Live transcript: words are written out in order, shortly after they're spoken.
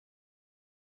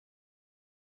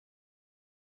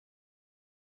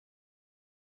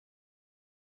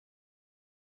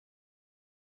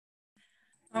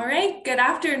All right, good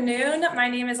afternoon. My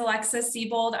name is Alexis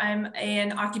Seybold. I'm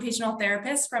an occupational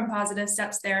therapist from Positive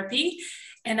Steps Therapy,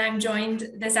 and I'm joined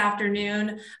this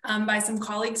afternoon by some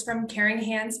colleagues from Caring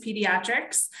Hands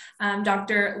Pediatrics,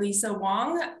 Dr. Lisa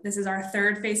Wong. This is our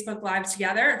third Facebook Live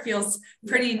together. It feels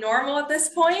pretty normal at this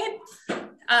point.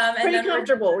 Pretty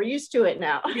comfortable. We're used to it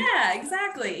now. Yeah,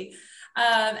 exactly.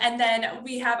 And then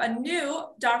we have a new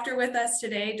doctor with us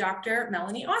today, Dr.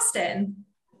 Melanie Austin.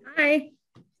 Hi.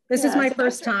 This is my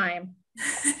first time.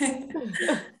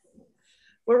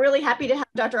 We're really happy to have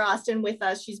Dr. Austin with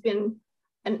us. She's been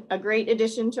a great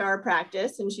addition to our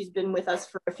practice, and she's been with us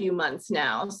for a few months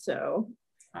now. So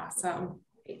awesome.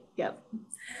 Yep.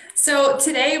 So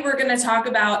today we're going to talk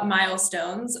about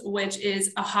milestones, which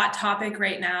is a hot topic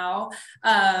right now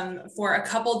for a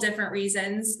couple different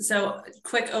reasons. So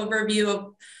quick overview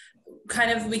of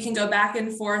kind of, we can go back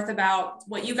and forth about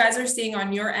what you guys are seeing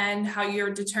on your end, how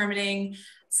you're determining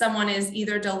someone is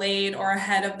either delayed or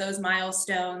ahead of those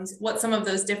milestones, what some of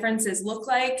those differences look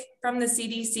like from the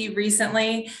CDC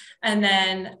recently, and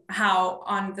then how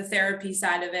on the therapy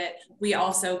side of it, we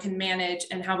also can manage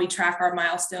and how we track our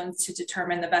milestones to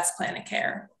determine the best plan of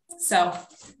care. So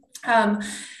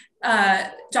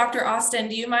Dr. Austin,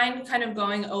 do you mind kind of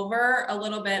going over a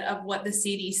little bit of what the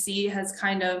CDC has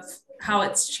kind of, how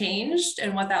it's changed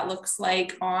and what that looks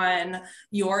like on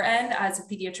your end as a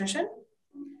pediatrician?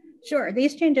 Sure,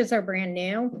 these changes are brand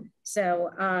new. So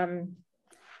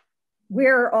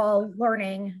we're all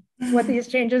learning what these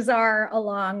changes are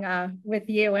along with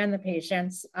you and the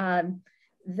patients.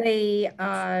 The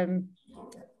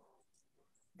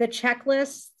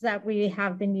checklists that we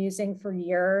have been using for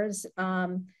years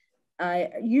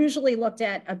usually looked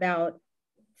at about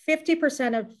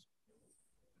 50% of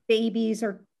babies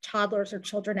or toddlers or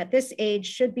children at this age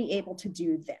should be able to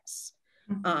do this,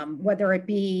 whether it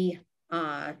be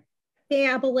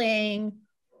babbling,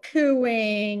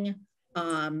 cooing,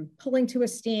 pulling to a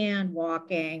stand,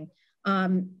 walking.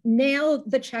 Now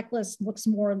the checklist looks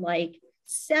more like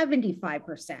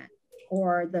 75%,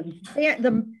 or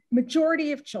the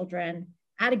majority of children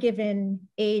at a given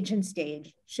age and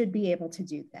stage should be able to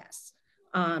do this,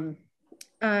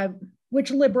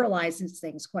 which liberalizes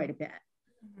things quite a bit.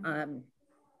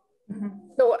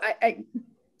 So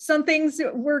some things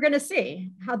we're going to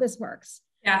see how this works.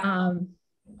 Yeah.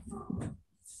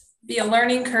 Be a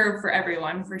learning curve for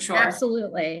everyone, for sure.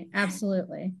 Absolutely.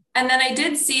 Absolutely. And then I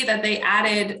did see that they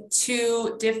added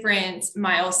 2 different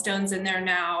milestones in there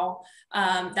now,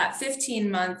 that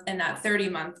 15-month and that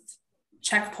 30-month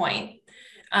checkpoint.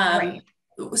 Right.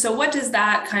 So what does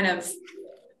that kind of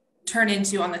turn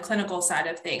into on the clinical side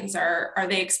of things? Are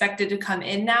they expected to come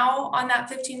in now on that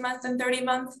 15-month and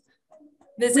 30-month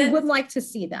visit? We would like to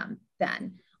see them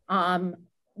then.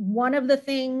 One of the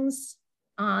things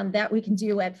that we can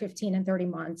do at 15 and 30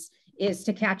 months is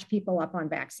to catch people up on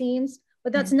vaccines,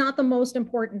 but that's not the most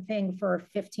important thing for a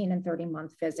 15 and 30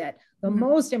 month visit. The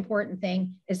most important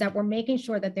thing is that we're making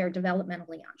sure that they're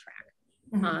developmentally on track.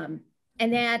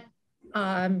 And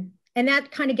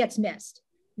that kind of gets missed.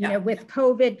 You know, with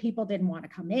COVID, people didn't want to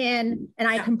come in, and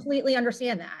I completely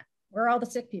understand that. Where are all the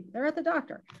sick people? They're at the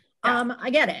doctor.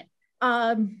 I get it.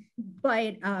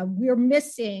 But we're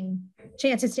missing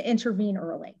chances to intervene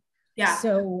early. Yeah.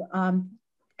 So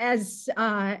as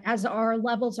our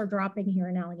levels are dropping here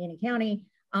in Allegheny County,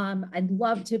 I'd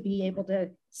love to be able to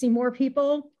see more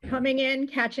people coming in,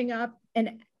 catching up,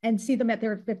 and see them at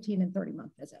their 15 and 30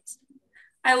 month visits.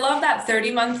 I love that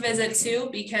 30-month visit too,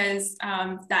 because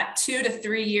that 2 to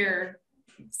 3 year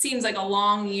seems like a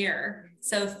long year.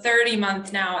 So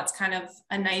 30-month now, it's kind of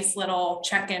a nice little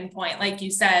check-in point, like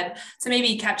you said, to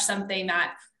maybe catch something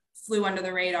that flew under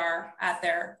the radar at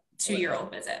their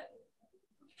 2-year-old visit.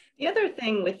 The other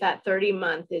thing with that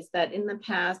 30-month is that in the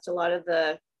past, a lot of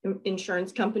the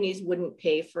insurance companies wouldn't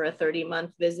pay for a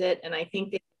 30-month visit. And I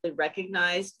think they really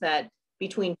recognized that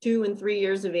between 2 and 3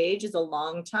 years of age is a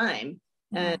long time.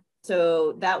 And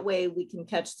so that way we can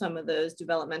catch some of those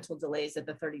developmental delays at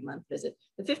the 30-month visit.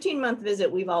 The 15-month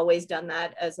visit, we've always done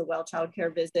that as a well child care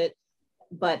visit,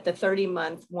 but the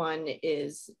 30-month one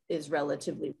is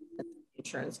relatively,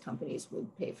 insurance companies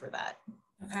would pay for that.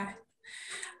 Okay.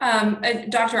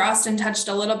 Dr. Austin touched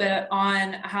a little bit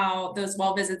on how those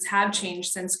well visits have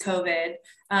changed since COVID.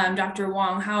 Dr.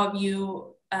 Wong, how have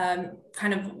you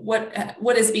kind of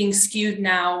what is being skewed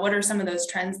now? What are some of those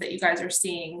trends that you guys are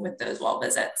seeing with those well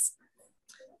visits?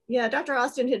 Yeah, Dr.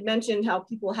 Austin had mentioned how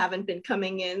people haven't been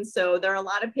coming in. So there are a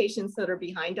lot of patients that are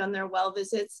behind on their well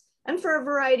visits, and for a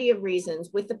variety of reasons.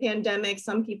 With the pandemic,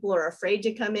 some people are afraid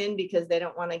to come in because they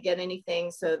don't want to get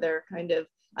anything. So they're kind of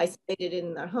isolated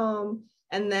in their home.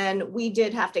 And then we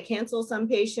did have to cancel some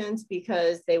patients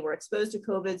because they were exposed to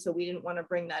COVID. So we didn't want to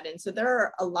bring that in. So there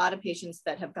are a lot of patients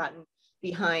that have gotten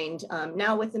behind.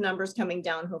 Now with the numbers coming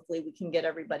down, hopefully we can get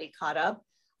everybody caught up.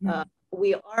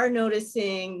 We are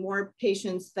noticing more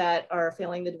patients that are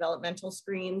failing the developmental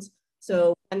screens.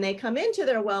 So when they come into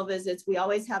their well visits, we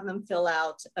always have them fill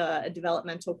out a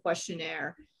developmental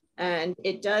questionnaire. And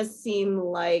it does seem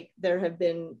like there have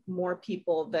been more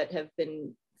people that have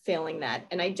been failing that.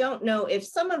 And I don't know if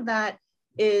some of that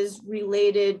is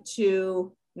related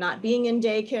to not being in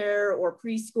daycare or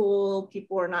preschool.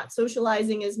 People are not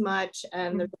socializing as much,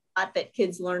 and there's a lot that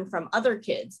kids learn from other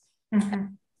kids.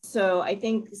 So I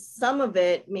think some of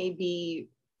it may be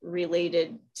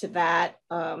related to that,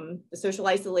 the social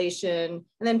isolation.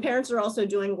 And then parents are also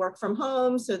doing work from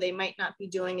home, so they might not be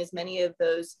doing as many of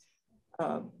those,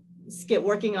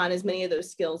 working on as many of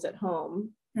those skills at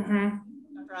home.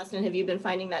 Dr. Austin, have you been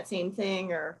finding that same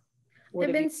thing, or?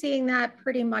 I've been seeing that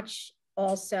pretty much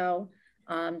also,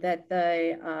 that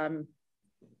the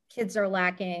kids are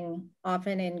lacking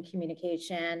often in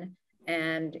communication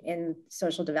and in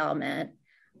social development.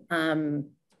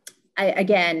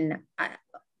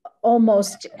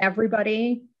 Almost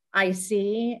everybody I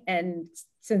see, and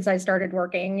since I started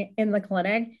working in the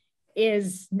clinic,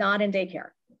 is not in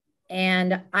daycare.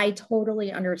 And I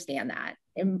totally understand that.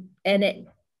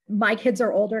 My kids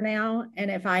are older now,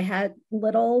 and if I had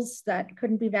littles that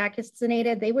couldn't be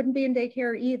vaccinated, they wouldn't be in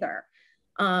daycare either.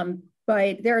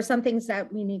 But there are some things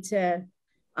that we need to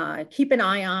keep an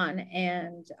eye on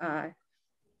and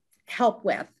help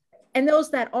with. And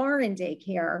those that are in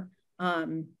daycare,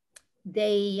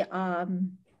 they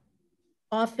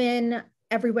often,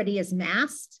 everybody is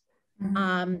masked,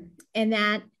 and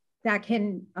that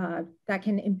can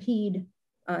impede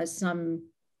some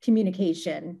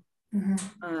communication.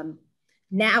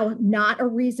 Now, not a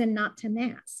reason not to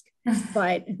mask,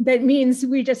 but that means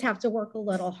we just have to work a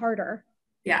little harder.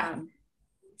 Yeah,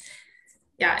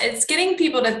 it's getting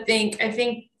people to think, I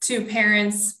think, to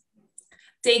parents,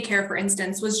 daycare, for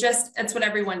instance, it's what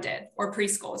everyone did, or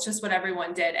preschool, it's just what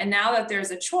everyone did. And now that there's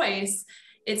a choice,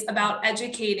 it's about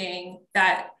educating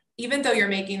that even though you're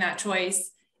making that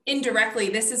choice, indirectly,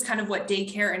 this is kind of what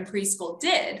daycare and preschool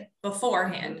did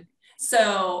beforehand.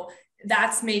 So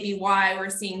that's maybe why we're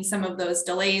seeing some of those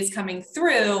delays coming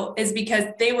through, is because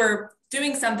they were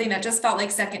doing something that just felt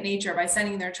like second nature by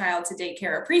sending their child to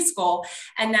daycare or preschool.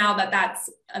 And now that that's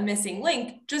a missing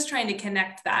link, just trying to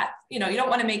connect that, you don't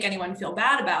want to make anyone feel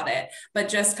bad about it, but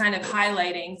just kind of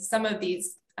highlighting some of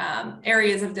these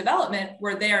areas of development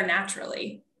were there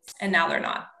naturally, and now they're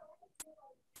not.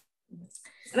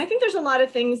 And I think there's a lot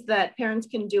of things that parents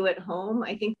can do at home.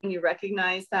 I think when you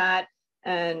recognize that,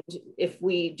 and if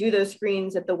we do those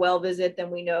screens at the well visit,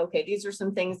 then we know, okay, these are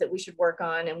some things that we should work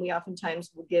on. And we oftentimes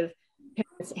will give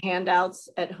parents handouts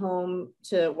at home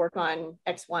to work on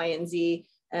X, Y, and Z.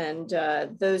 And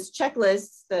those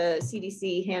checklists, the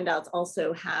CDC handouts,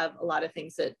 also have a lot of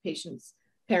things that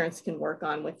parents can work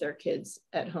on with their kids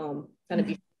at home, kind of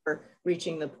before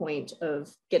reaching the point of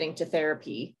getting to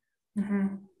therapy.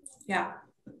 Yeah.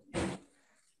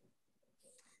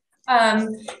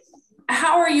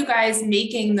 How are you guys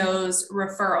making those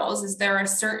referrals? Is there a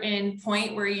certain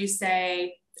point where you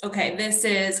say, okay, this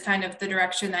is kind of the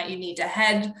direction that you need to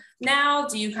head now?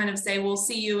 Do you kind of say, we'll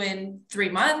see you in 3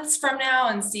 months from now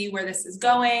and see where this is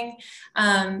going?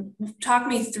 Talk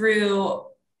me through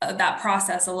that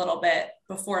process a little bit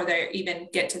before they even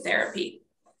get to therapy.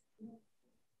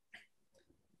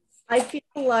 I feel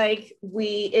like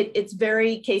it's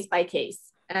very case by case.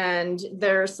 And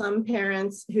there are some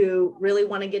parents who really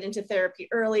want to get into therapy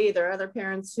early. There are other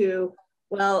parents who,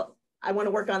 well, I want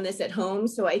to work on this at home.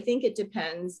 So I think it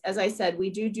depends. As I said, we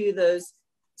do those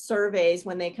surveys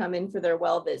when they come in for their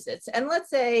well visits. And let's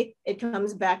say it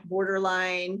comes back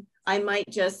borderline. I might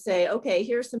just say, okay,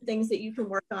 here's some things that you can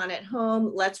work on at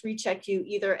home. Let's recheck you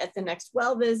either at the next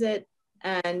well visit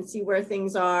and see where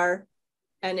things are.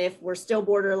 And if we're still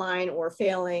borderline or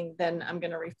failing, then I'm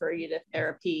going to refer you to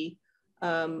therapy.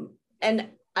 And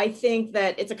I think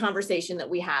that it's a conversation that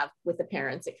we have with the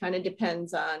parents. It kind of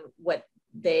depends on what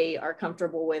they are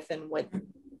comfortable with and what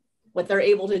they're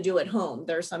able to do at home.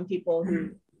 There are some people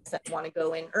who want to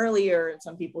go in earlier and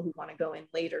some people who want to go in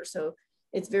later. So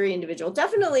it's very individual.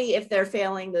 Definitely, if they're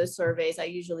failing those surveys, I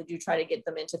usually do try to get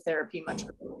them into therapy much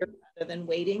earlier rather than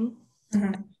waiting.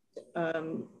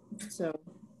 So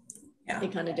yeah,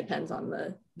 it kind of depends on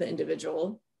the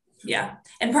individual. Yeah.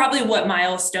 And probably what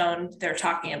milestone they're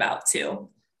talking about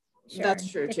too. Sure.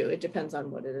 That's true too. It depends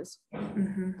on what it is.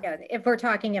 Yeah. If we're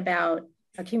talking about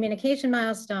a communication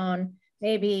milestone,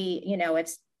 maybe,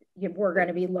 it's we're going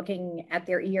to be looking at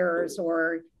their ears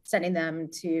or sending them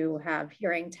to have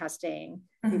hearing testing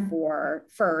before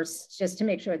first, just to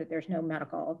make sure that there's no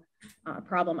medical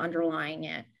problem underlying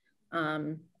it.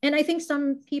 And I think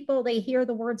some people, they hear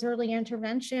the words early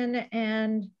intervention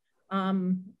and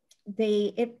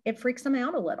it freaks them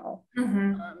out a little.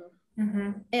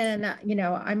 And, you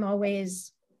know, I'm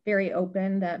always very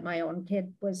open that my own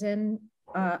kid was in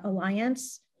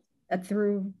Alliance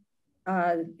through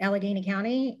Allegheny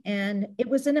County, and it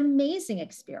was an amazing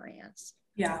experience.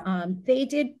 Yeah. They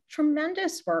did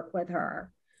tremendous work with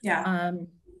her. Yeah.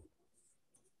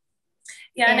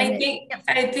 Yeah, and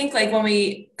I think like when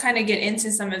we kind of get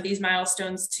into some of these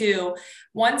milestones too,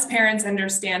 once parents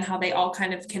understand how they all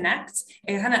kind of connect,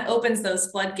 it kind of opens those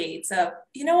floodgates of,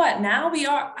 you know what, now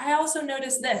I also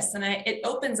noticed this, and it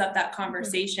opens up that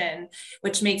conversation,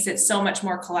 which makes it so much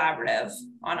more collaborative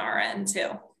on our end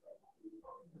too.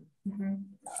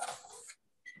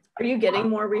 Are you getting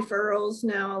more referrals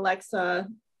now, Alexa?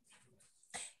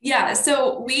 Yeah,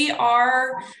 so we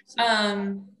are,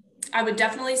 I would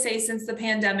definitely say since the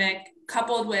pandemic,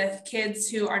 coupled with kids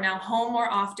who are now home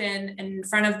more often in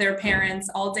front of their parents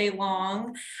all day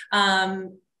long,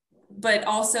 but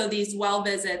also these well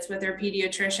visits with their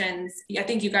pediatricians. I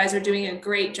think you guys are doing a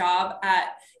great job at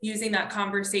using that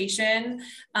conversation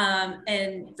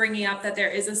and bringing up that there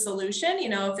is a solution. You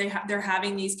know, if they're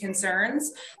having these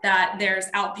concerns, that there's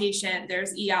outpatient,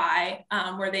 there's EI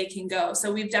where they can go.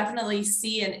 So we've definitely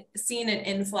seen an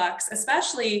influx,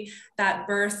 especially that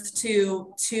birth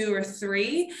to 2 or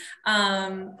 3.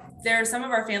 There are some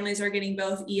of our families are getting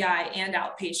both EI and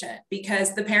outpatient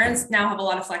because the parents now have a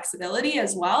lot of flexibility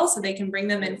as well. So they can bring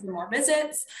them in for more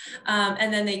visits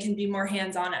and then they can be more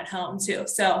hands-on at home too.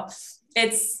 So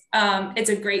it's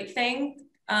a great thing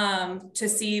to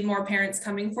see more parents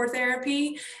coming for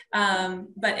therapy,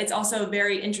 but it's also a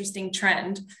very interesting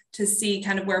trend to see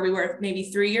kind of where we were maybe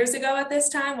 3 years ago at this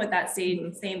time with that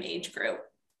same age group.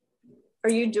 Are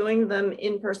you doing them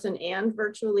in person and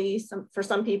virtually? For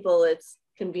some people, it's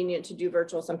convenient to do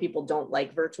virtual. Some people don't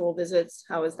like virtual visits.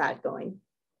 How is that going?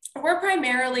 We're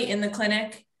primarily in the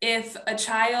clinic. If a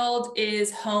child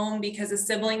is home because a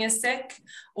sibling is sick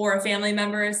or a family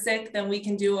member is sick, then we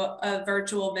can do a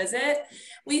virtual visit.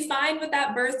 We find with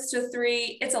that birth to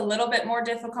 3, it's a little bit more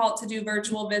difficult to do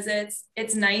virtual visits.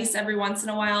 It's nice every once in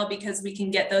a while because we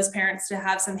can get those parents to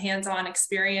have some hands-on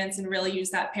experience and really use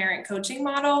that parent coaching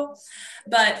model.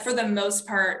 But for the most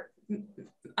part,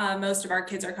 most of our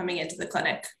kids are coming into the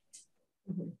clinic.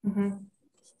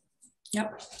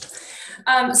 Yep.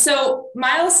 So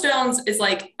milestones is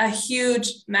like a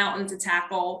huge mountain to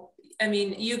tackle. I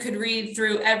mean, you could read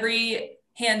through every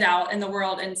handout in the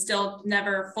world and still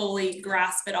never fully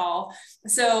grasp it all.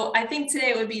 So I think today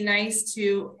it would be nice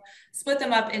to split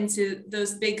them up into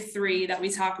those big 3 that we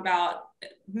talk about: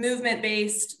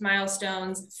 movement-based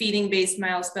milestones, feeding-based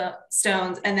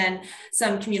milestones, and then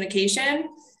some communication.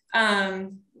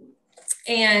 And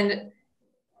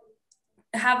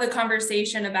have the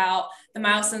conversation about the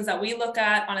milestones that we look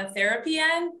at on a therapy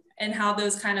end and how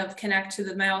those kind of connect to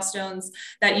the milestones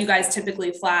that you guys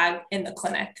typically flag in the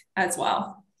clinic as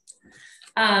well.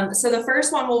 So the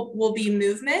first one will be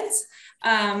movement.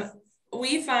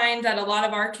 We find that a lot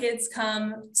of our kids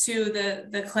come to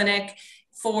the clinic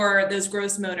for those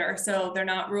gross motor. So they're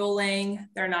not rolling,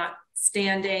 they're not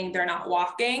standing, they're not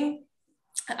walking.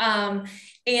 And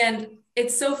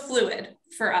it's so fluid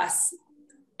for us.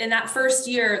 In that first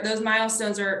year, those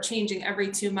milestones are changing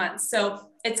every 2 months. So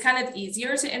it's kind of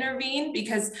easier to intervene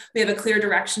because we have a clear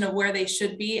direction of where they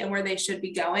should be and where they should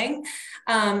be going.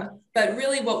 But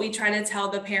really what we try to tell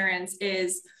the parents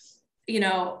is, you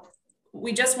know,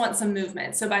 we just want some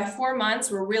movement. So by 4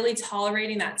 months, we're really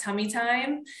tolerating that tummy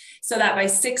time so that by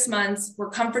 6 months,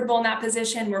 we're comfortable in that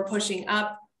position, we're pushing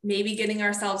up, maybe getting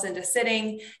ourselves into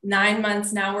sitting. 9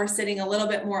 months now, we're sitting a little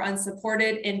bit more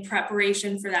unsupported in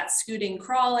preparation for that scooting,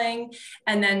 crawling.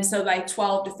 And then so by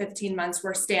 12 to 15 months,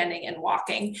 we're standing and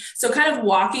walking. So kind of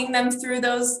walking them through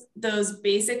those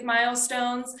basic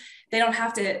milestones. They don't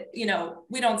have to, you know,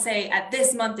 we don't say at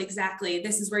this month exactly,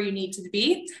 this is where you need to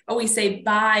be, but we say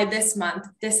by this month,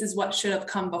 this is what should have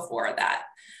come before that.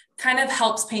 Kind of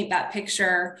helps paint that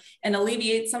picture and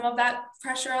alleviate some of that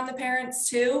pressure on the parents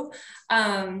too.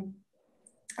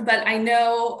 But I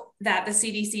know that the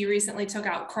CDC recently took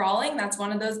out crawling. That's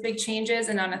one of those big changes.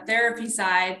 And on a therapy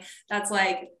side, that's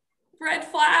like red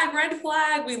flag, red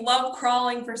flag. We love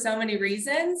crawling for so many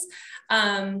reasons.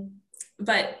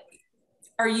 But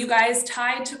are you guys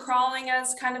tied to crawling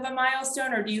as kind of a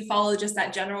milestone, or do you follow just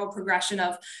that general progression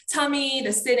of tummy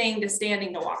to sitting to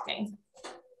standing to walking?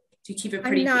 Do you keep it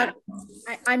pretty?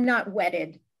 I'm not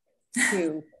wedded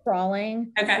to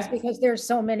crawling, is because there's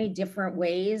so many different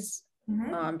ways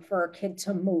for a kid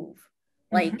to move.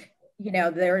 Like, you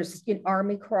know, there's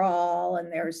army crawl,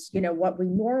 and there's, you know, what we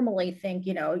normally think,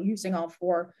 you know, using all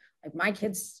four. Like my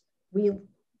kids, we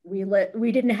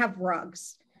didn't have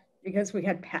rugs because we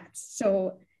had pets.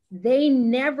 So they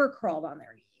never crawled on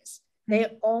their knees.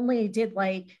 They only did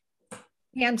like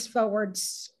hands forward,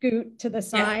 scoot to the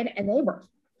side, and they were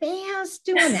fast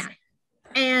doing that.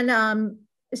 And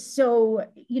so,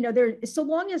 you know, so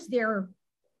long as they're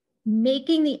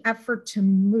making the effort to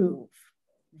move,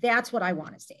 that's what I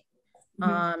want to see.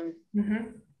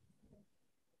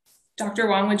 Dr.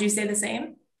 Wong, would you say the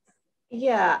same?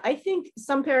 Yeah, I think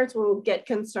some parents will get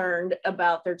concerned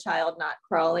about their child not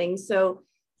crawling. So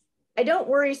I don't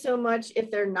worry so much if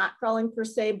they're not crawling per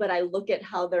se, but I look at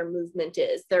how their movement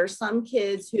is. There are some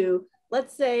kids who,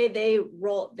 let's say they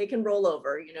can roll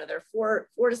over, you know, they're 4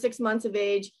 to 6 months of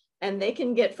age, and they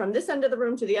can get from this end of the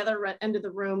room to the other end of the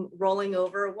room rolling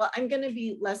over. Well, I'm going to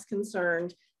be less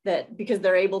concerned that because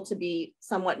they're able to be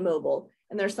somewhat mobile.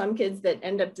 And there's some kids that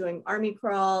end up doing army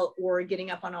crawl or getting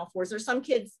up on all fours. There's some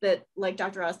kids that, like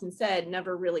Dr. Austin said,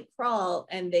 never really crawl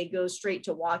and they go straight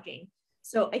to walking.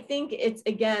 So I think it's,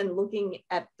 again, looking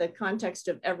at the context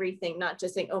of everything, not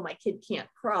just saying, oh, my kid can't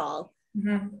crawl.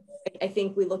 I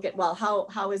think we look at, well,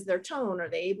 how is their tone? Are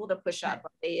they able to push up?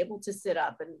 Are they able to sit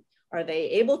up? And are they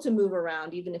able to move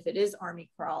around, even if it is army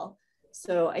crawl?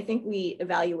 So I think we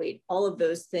evaluate all of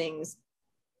those things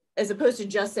as opposed to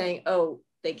just saying, oh,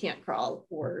 they can't crawl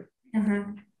or.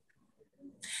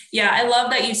 Yeah, I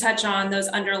love that you touch on those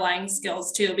underlying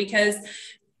skills too, because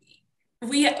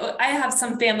I have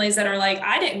some families that are like,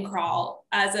 I didn't crawl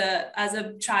as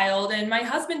a child, and my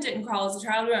husband didn't crawl as a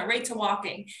child. We went right to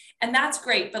walking, and that's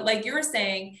great. But like you were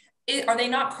saying, are they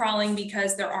not crawling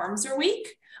because their arms are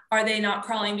weak? Are they not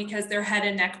crawling because their head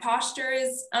and neck posture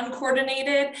is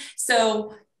uncoordinated?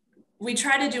 So we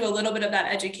try to do a little bit of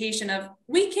that education of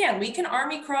we can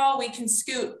army crawl, we can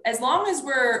scoot, as long as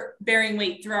we're bearing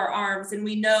weight through our arms and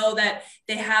we know that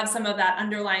they have some of that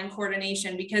underlying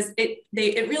coordination, because it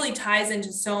really ties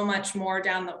into so much more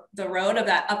down the road of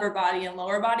that upper body and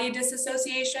lower body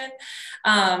disassociation.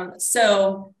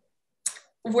 So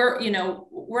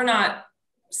we're not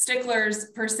sticklers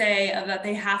per se of that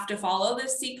they have to follow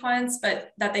this sequence,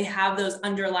 but that they have those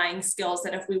underlying skills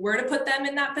that if we were to put them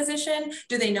in that position,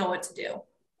 do they know what to do,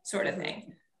 sort of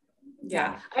thing.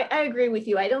 Yeah, I agree with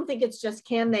you. I don't think it's just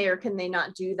can they or can they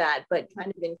not do that, but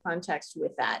kind of in context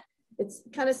with that. It's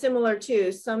kind of similar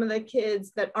to some of the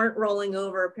kids that aren't rolling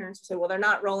over. Parents will say, well, they're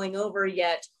not rolling over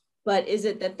yet, but is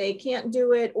it that they can't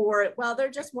do it? Or, well,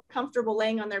 they're just more comfortable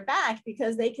laying on their back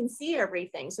because they can see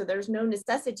everything. So there's no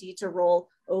necessity to roll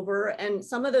over. And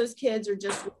some of those kids are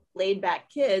just laid back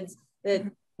kids that,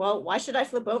 well, why should I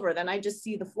flip over? Then I just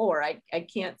see the floor. I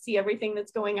can't see everything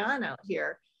that's going on out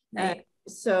here.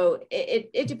 So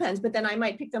it depends, but then I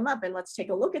might pick them up and let's take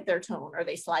a look at their tone. Are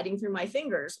they sliding through my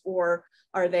fingers, or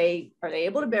are they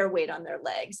able to bear weight on their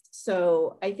legs?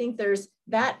 So I think there's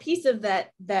that piece of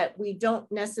that we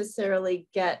don't necessarily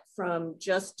get from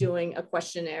just doing a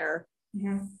questionnaire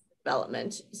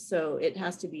development. So it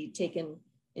has to be taken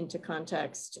into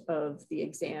context of the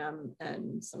exam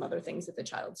and some other things that the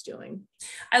child's doing.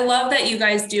 I love that you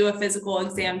guys do a physical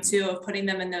exam too, of putting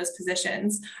them in those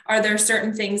positions. Are there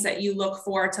certain things that you look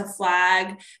for to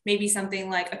flag, maybe something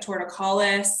like a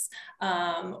torticollis,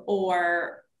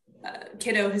 or a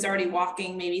kiddo who's already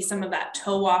walking, maybe some of that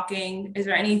toe walking? Is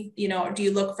there any, do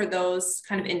you look for those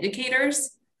kind of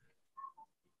indicators?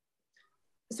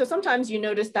 So sometimes you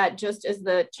notice that just as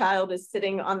the child is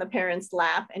sitting on the parent's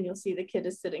lap, and you'll see the kid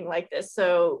is sitting like this.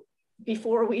 So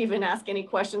before we even ask any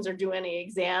questions or do any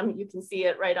exam, you can see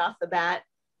it right off the bat.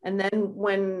 And then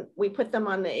when we put them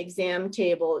on the exam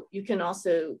table, you can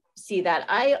also see that.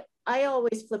 I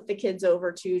always flip the kids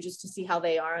over too, just to see how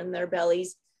they are in their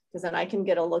bellies, because then I can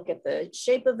get a look at the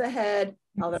shape of the head,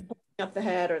 how they're pulling up the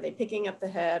head, are they picking up the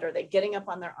head, are they getting up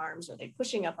on their arms, are they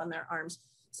pushing up on their arms?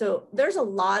 So there's a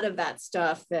lot of that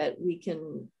stuff that we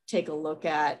can take a look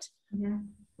at.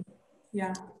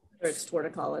 Yeah. Or it's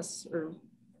torticollis or.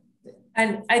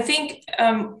 And I think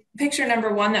picture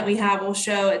number 1 that we have will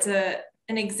show it's an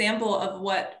example of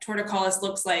what torticollis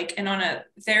looks like. And on a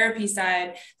therapy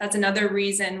side, that's another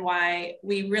reason why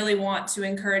we really want to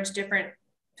encourage different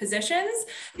positions,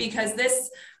 because this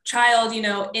child,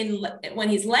 when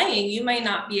he's laying, you might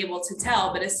not be able to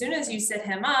tell, but as soon as you sit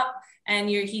him up, and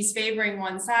he's favoring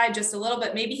one side just a little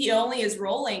bit, maybe he only is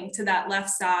rolling to that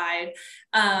left side.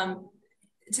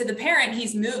 To the parent,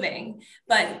 he's moving,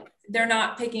 but they're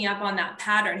not picking up on that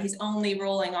pattern. He's only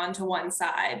rolling onto one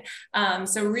side.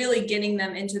 So really getting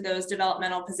them into those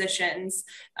developmental positions,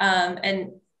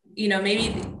 and, you know,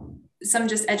 maybe some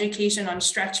just education on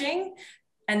stretching.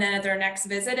 And then at their next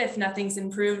visit, if nothing's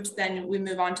improved, then we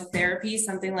move on to therapy,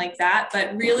 something like that.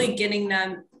 But really getting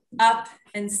them up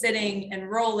and sitting and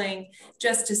rolling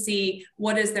just to see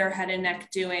what is their head and neck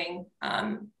doing,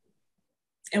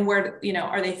 and where, you know,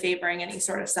 are they favoring any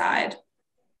sort of side.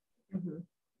 Mm-hmm.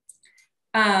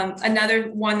 Another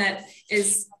one that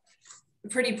is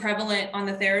pretty prevalent on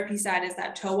the therapy side is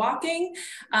that toe walking.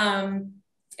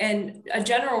 And a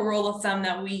general rule of thumb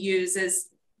that we use is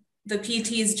the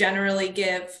PTs generally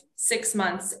give 6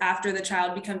 months after the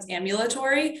child becomes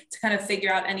ambulatory to kind of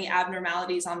figure out any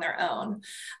abnormalities on their own.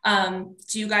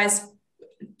 Do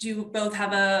you both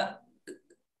have a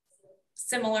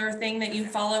similar thing that you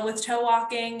follow with toe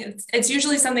walking? It's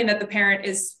usually something that the parent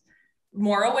is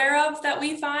more aware of that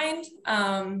we find,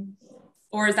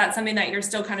 or is that something that you're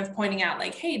still kind of pointing out,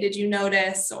 like, hey, did you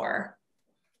notice? Or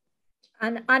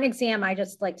on exam, I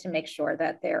just like to make sure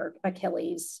that their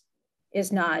Achilles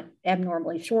is not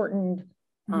abnormally shortened.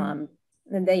 And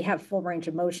they have full range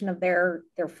of motion of their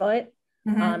foot.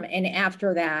 And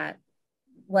after that,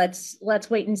 let's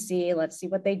wait and see. Let's see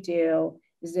what they do.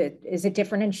 Is it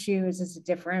different in shoes? Is it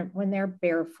different when they're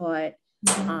barefoot?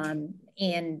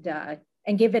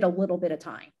 And give it a little bit of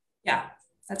time. Yeah,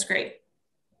 that's great.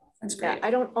 That's great. Yeah,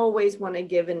 I don't always want to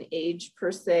give an age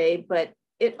per se, but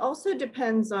it also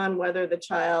depends on whether the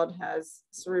child has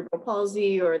cerebral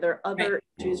palsy or there are other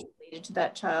issues related to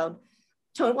that child.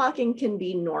 Toe walking can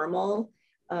be normal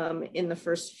in the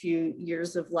first few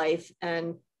years of life.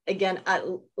 And again,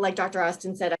 like Dr.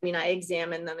 Austin said, I mean, I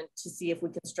examine them to see if we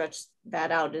can stretch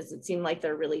that out. Does it seem like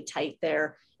they're really tight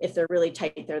there? If they're really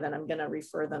tight there, then I'm going to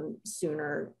refer them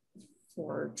sooner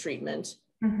for treatment.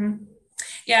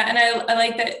 Yeah, and I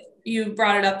like that you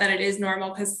brought it up that it is normal,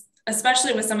 because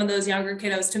especially with some of those younger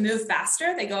kiddos, to move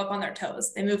faster, they go up on their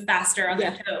toes. They move faster on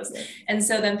their toes. And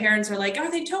so then parents are like, are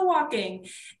they toe walking?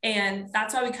 And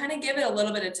that's why we kind of give it a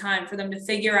little bit of time for them to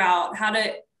figure out how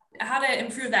to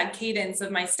improve that cadence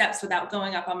of my steps without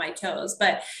going up on my toes.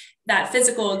 But that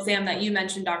physical exam that you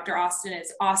mentioned, Dr. Austin,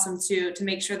 is awesome too, to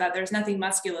make sure that there's nothing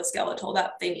musculoskeletal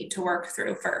that they need to work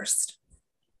through first.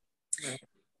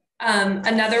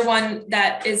 Another one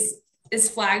that is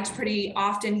flagged pretty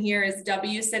often here is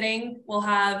W sitting. We'll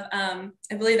have,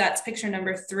 I believe that's picture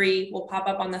number 3 will pop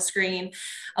up on the screen.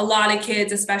 A lot of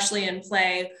kids, especially in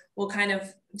play, will kind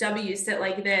of W sit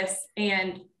like this,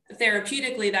 and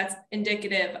therapeutically that's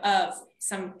indicative of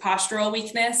some postural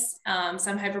weakness,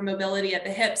 some hypermobility at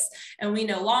the hips. And we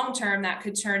know long-term that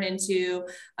could turn into,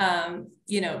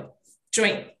 you know,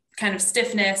 joint kind of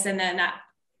stiffness, and then that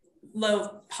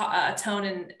low tone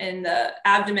in the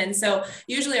abdomen. So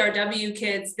usually our W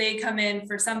kids, they come in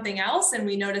for something else, and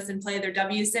we notice in play they're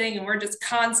W sitting, and we're just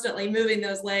constantly moving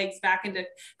those legs back into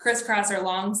crisscross or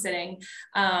long sitting.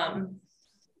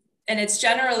 And it's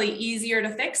generally easier to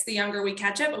fix the younger we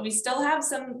catch it, but we still have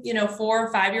some, you know, 4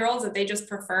 or 5 year olds that they just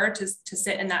prefer to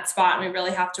sit in that spot, and we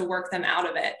really have to work them out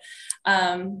of it.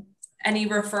 Any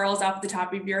referrals off the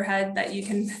top of your head that you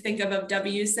can think of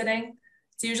W sitting?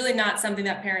 It's usually not something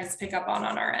that parents pick up on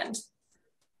our end.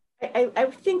 I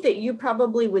think that you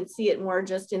probably would see it more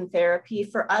just in therapy.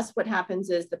 For us, what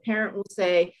happens is the parent will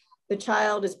say the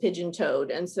child is pigeon-toed,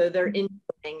 and so they're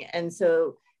intoing. And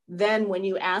so then when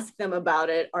you ask them about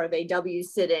it, are they W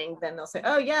sitting? Then they'll say,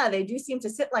 oh yeah, they do seem to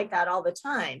sit like that all the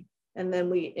time. And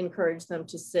then we encourage them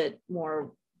to sit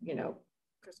more, you know,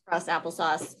 crisscross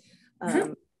applesauce.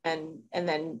 And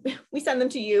then we send them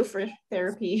to you for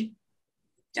therapy.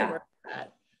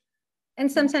 That.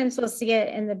 And sometimes we'll see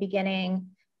it in the beginning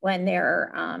when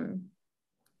they're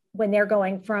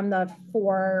going from the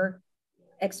 4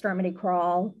 extremity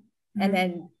crawl, and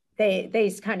then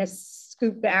they kind of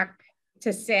scoop back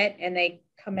to sit, and they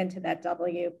come into that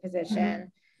W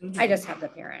position. I just have the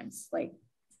parents like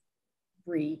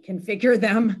reconfigure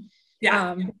them,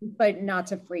 but not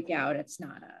to freak out. It's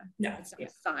not a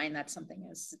sign that something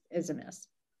is amiss.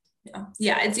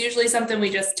 Yeah, it's usually something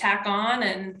we just tack on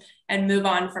and move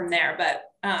on from there. But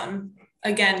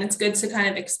again, it's good to kind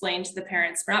of explain to the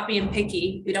parents, we're not being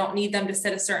picky. We don't need them to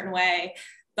sit a certain way,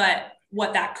 but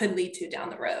what that could lead to down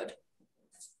the road.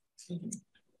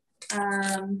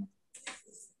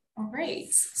 All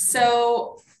right,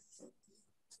 so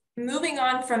moving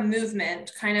on from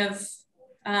movement, kind of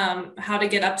how to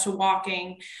get up to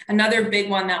walking. Another big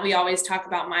one that we always talk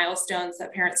about, milestones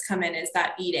that parents come in, is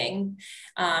that eating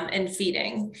and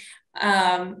feeding.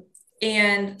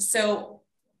 And so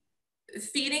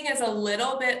feeding is a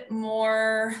little bit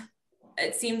more,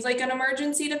 it seems like an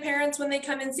emergency to parents when they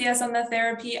come and see us on the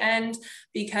therapy end,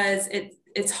 because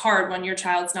it's hard when your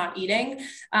child's not eating.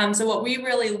 So what we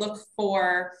really look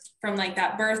for from like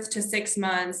that birth to 6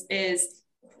 months is,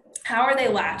 how are they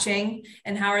latching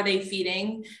and how are they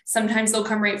feeding? Sometimes they'll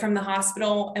come right from the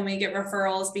hospital and we get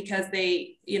referrals because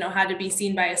they, had to be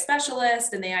seen by a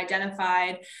specialist and they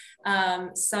identified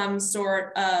some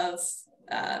sort of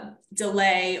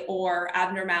delay or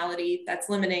abnormality that's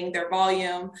limiting their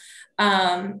volume.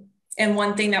 And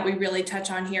one thing that we really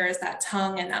touch on here is that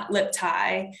tongue and that lip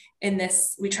tie. In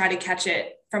this, we try to catch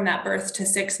it from that birth to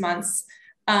 6 months,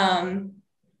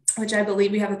 which I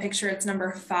believe we have a picture, it's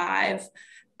number 5.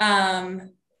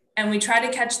 And we try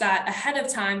to catch that ahead of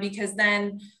time, because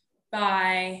then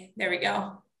there we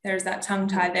go, there's that tongue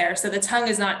tie there. So the tongue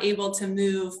is not able to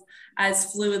move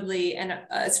as fluidly and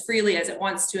as freely as it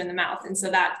wants to in the mouth. And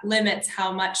so that limits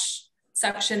how much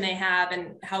suction they have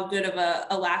and how good of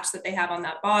a latch that they have on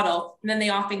that bottle. And then they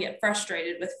often get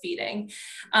frustrated with feeding.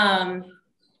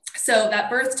 So that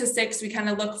birth to 6, we kind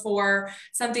of look for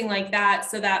something like that,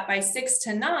 so that by 6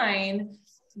 to 9,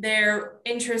 they're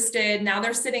interested. Now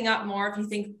they're sitting up more. If you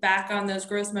think back on those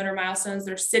gross motor milestones,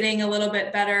 they're sitting a little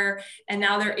bit better. And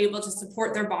now they're able to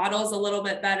support their bottles a little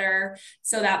bit better,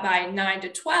 so that by 9 to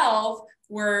 12,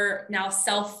 we're now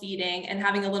self-feeding and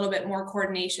having a little bit more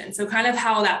coordination. So kind of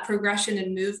how that progression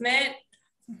in movement,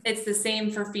 it's the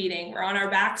same for feeding. We're on our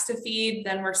backs to feed,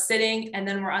 then we're sitting, and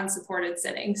then we're unsupported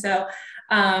sitting. So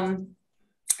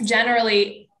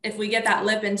generally, if we get that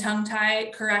lip and tongue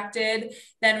tie corrected,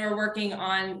 then we're working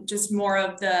on just more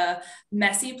of the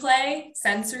messy play,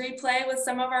 sensory play with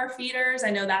some of our feeders.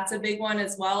 I know that's a big one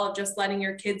as well, of just letting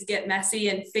your kids get messy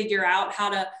and figure out how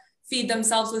to feed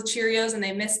themselves with Cheerios, and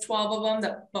they miss 12 of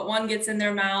them, but one gets in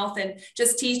their mouth, and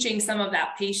just teaching some of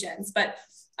that patience. But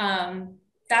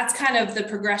that's kind of the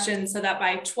progression, so that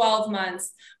by 12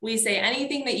 months, we say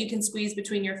anything that you can squeeze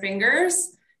between your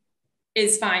fingers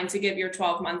is fine to give your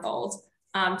 12-month-old.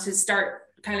 To start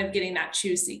kind of getting that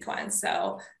chew sequence.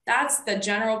 So that's the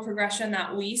general progression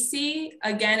that we see.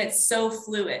 Again, it's so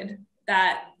fluid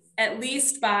that at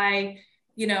least by,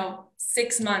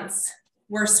 6 months,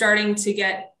 we're starting to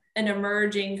get an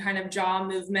emerging kind of jaw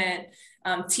movement,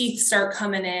 teeth start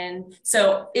coming in.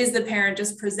 So is the parent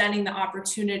just presenting the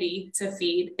opportunity to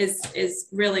feed is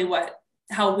really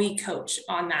how we coach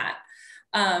on that.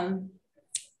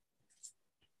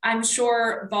 I'm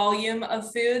sure volume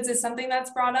of foods is something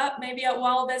that's brought up maybe at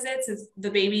well visits, if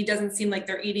the baby doesn't seem like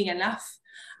they're eating enough.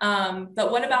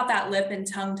 But what about that lip and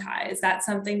tongue tie? Is that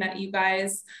something that you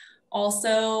guys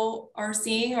also are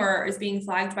seeing or is being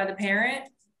flagged by the parent?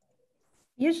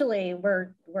 Usually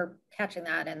we're catching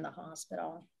that in the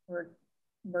hospital.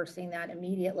 We're seeing that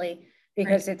immediately,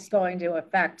 because It's going to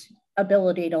affect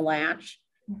ability to latch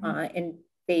in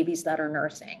babies that are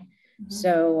nursing.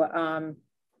 So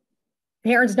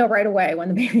parents know right away when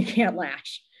the baby can't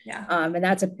latch. Yeah. And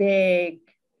that's a big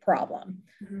problem.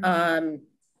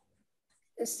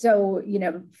 So,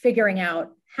 figuring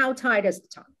out how tight is the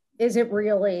tongue. Is it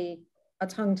really a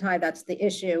tongue tie that's the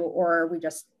issue, or are we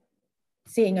just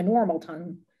seeing a normal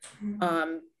tongue?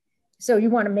 So you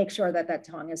want to make sure that that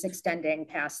tongue is extending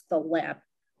past the lip.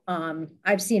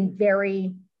 I've seen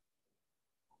very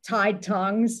tied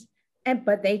tongues,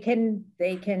 but they can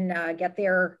get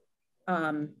their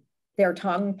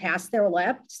tongue past their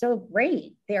lip. So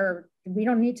great. We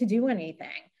don't need to do anything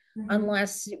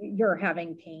unless you're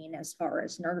having pain as far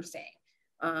as nursing.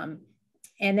 And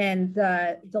then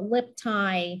the lip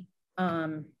tie,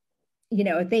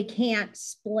 if they can't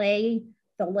splay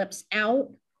the lips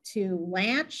out to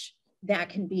latch, that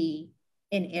can be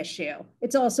an issue.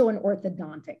 It's also an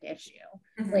orthodontic issue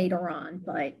later on,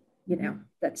 but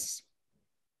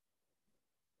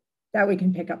that we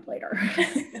can pick up later.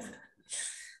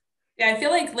 Yeah, I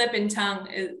feel like lip and tongue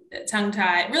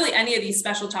tie, really any of these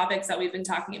special topics that we've been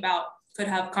talking about could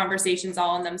have conversations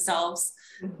all in themselves.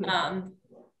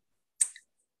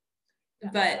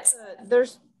 But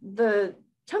there's the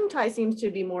tongue tie seems to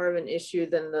be more of an issue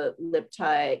than the lip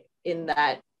tie in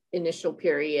that initial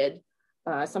period.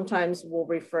 Sometimes we'll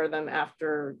refer them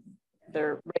after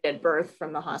they're right at birth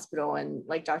from the hospital. And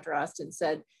like Dr. Austin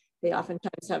said, they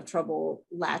oftentimes have trouble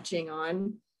latching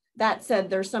on. That said,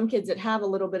 there's some kids that have a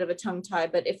little bit of a tongue tie,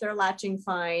 but if they're latching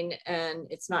fine and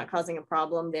it's not causing a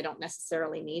problem, they don't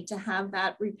necessarily need to have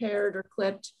that repaired or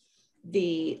clipped.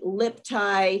 The lip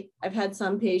tie, I've had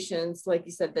some patients, like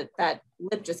you said, that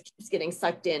lip just keeps getting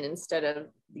sucked in instead of,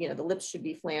 the lips should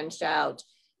be flanged out.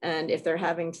 And if they're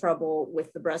having trouble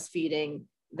with the breastfeeding,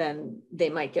 then they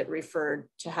might get referred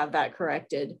to have that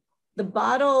corrected. The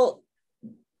bottle,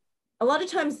 a lot of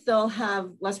times they'll have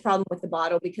less problem with the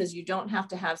bottle because you don't have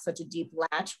to have such a deep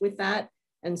latch with that.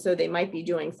 And so they might be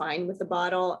doing fine with the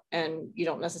bottle and you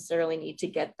don't necessarily need to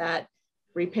get that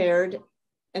repaired.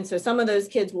 And so some of those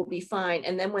kids will be fine.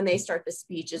 And then when they start the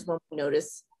speech is when we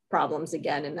notice problems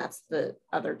again. And that's the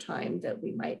other time that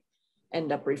we might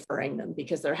end up referring them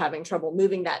because they're having trouble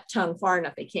moving that tongue far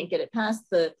enough. They can't get it past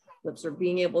the lips or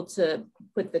being able to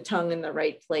put the tongue in the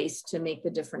right place to make the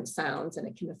different sounds, and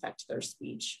it can affect their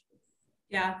speech.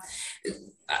 Yeah.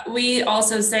 We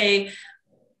also say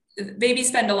babies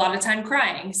spend a lot of time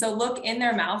crying. So look in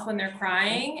their mouth when they're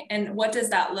crying and what does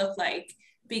that look like?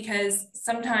 Because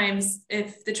sometimes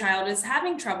if the child is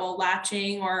having trouble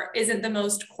latching or isn't the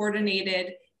most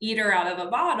coordinated eater out of a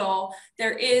bottle,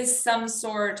 there is some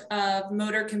sort of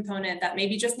motor component that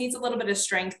maybe just needs a little bit of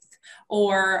strength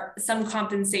or some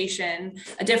compensation,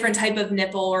 a different type of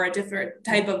nipple or a different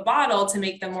type of bottle to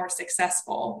make them more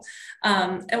successful.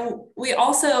 And we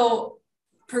also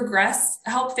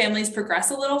help families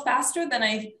progress a little faster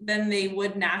than they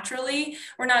would naturally.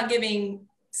 We're not giving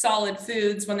solid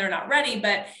foods when they're not ready,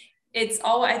 but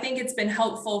I think it's been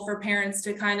helpful for parents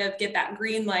to kind of get that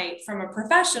green light from a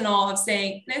professional of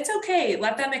saying, it's okay,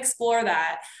 let them explore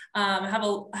that. Have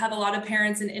a lot of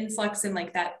parents an influx in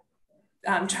like that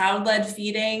child-led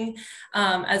feeding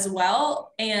as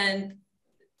well. And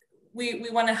we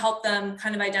want to help them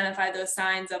kind of identify those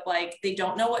signs of like, they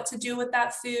don't know what to do with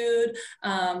that food.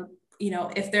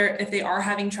 If they are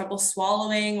having trouble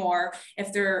swallowing or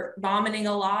if they're vomiting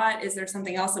a lot, is there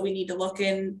something else that we need to look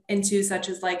into, such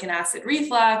as like an acid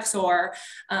reflux or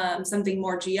something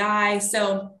more GI?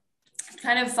 So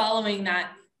kind of following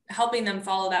that, helping them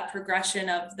follow that progression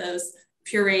of those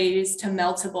purees to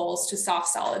meltables to soft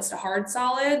solids to hard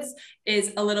solids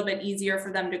is a little bit easier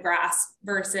for them to grasp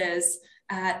versus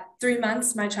at 3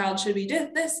 months, my child should be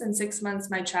doing this, and 6 months,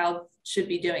 my child should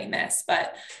be doing this.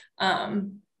 But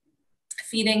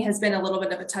feeding has been a little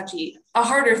bit of a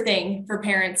harder thing for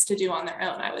parents to do on their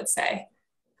own, I would say.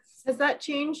 Has that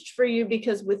changed for you?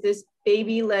 Because with this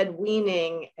baby-led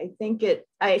weaning,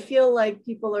 I feel like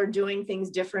people are doing things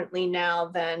differently now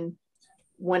than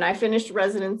when I finished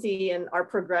residency and our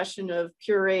progression of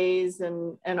purees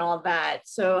and all that.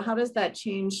 So how does that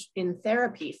change in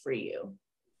therapy for you?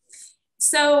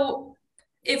 So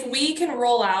if we can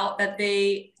roll out that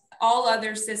all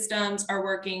other systems are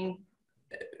working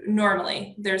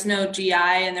normally, there's no GI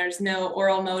and there's no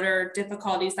oral motor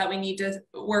difficulties that we need to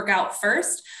work out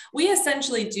first, we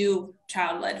essentially do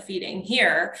child-led feeding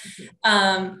here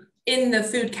in the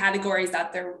food categories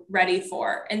that they're ready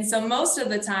for. And so most of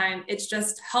the time, it's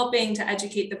just helping to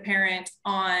educate the parent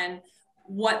on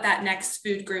what that next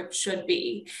food group should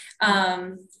be.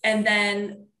 And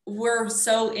then we're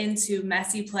so into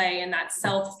messy play and that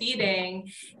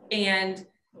self-feeding and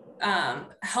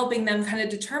helping them kind of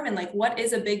determine like what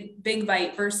is a big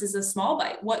bite versus a small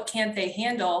bite, what can't they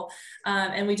handle,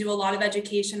 and we do a lot of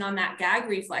education on that gag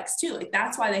reflex too. Like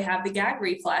that's why they have the gag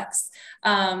reflex,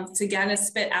 to kind of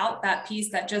spit out that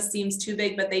piece that just seems too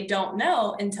big, but they don't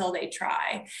know until they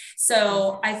try.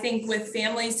 So I think with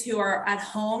families who are at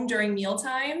home during meal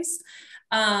times,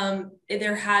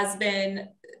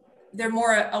 they're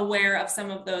more aware of some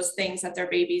of those things that their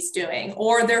baby's doing,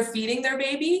 or they're feeding their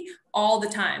baby all the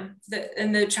time.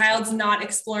 And the child's not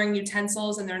exploring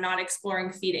utensils and they're not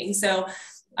exploring feeding. So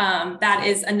that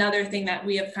is another thing that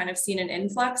we have kind of seen an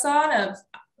influx on of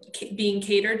being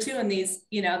catered to. And these,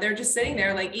 they're just sitting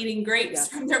there like eating grapes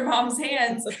from their mom's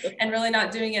hands and really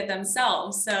not doing it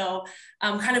themselves. So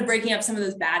kind of breaking up some of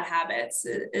those bad habits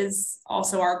is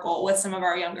also our goal with some of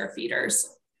our younger feeders.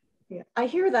 Yeah, I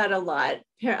hear that a lot.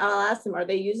 I'll ask them, are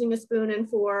they using a spoon and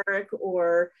fork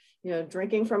or,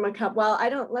 drinking from a cup? Well, I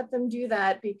don't let them do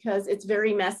that because it's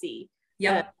very messy.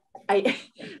 Yeah.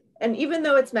 And even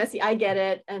though it's messy, I get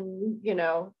it. And,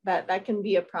 that can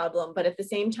be a problem. But at the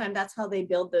same time, that's how they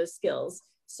build those skills.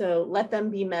 So let them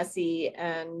be messy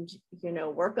and,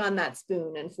 work on that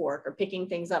spoon and fork or picking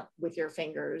things up with your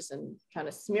fingers and kind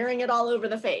of smearing it all over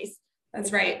the face.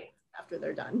 That's right. After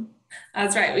they're done.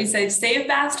 That's right. We say save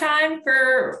bath time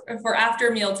for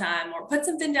after meal time, or put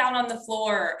something down on the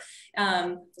floor.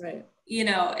 Right.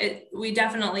 We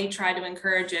definitely try to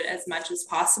encourage it as much as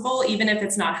possible, even if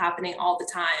it's not happening all the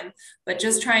time, but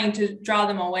just trying to draw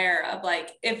them aware of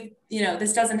like, if,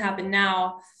 this doesn't happen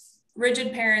now,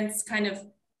 rigid parents kind of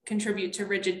contribute to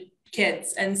rigid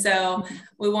kids. And so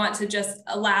we want to just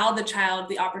allow the child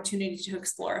the opportunity to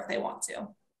explore if they want to.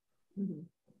 Mm-hmm.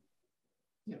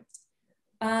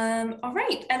 All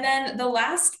right. And then the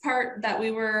last part that we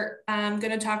were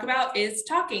going to talk about is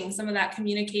talking, some of that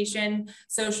communication,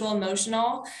 social,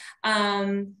 emotional.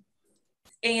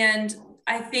 And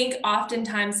I think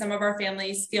oftentimes some of our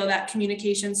families feel that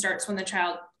communication starts when the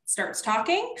child starts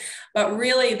talking, but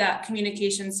really that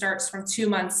communication starts from 2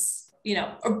 months,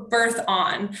 birth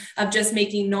on, of just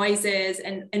making noises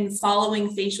and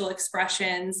following facial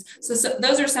expressions. So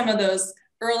those are some of those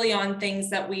early on things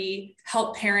that we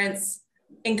help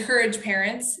encourage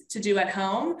parents to do at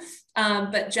home.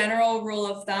 But general rule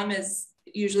of thumb is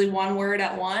usually 1 word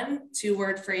at 1,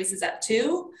 2-word phrases at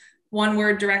 2,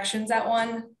 1-word directions at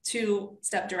 1,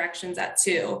 2-step directions at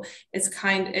 2 is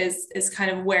kind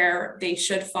of where they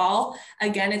should fall.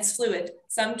 Again, it's fluid.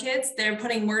 Some kids, they're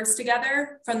putting words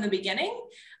together from the beginning.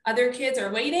 Other kids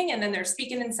are waiting and then they're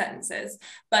speaking in sentences,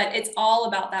 but it's all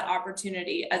about that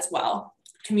opportunity as well.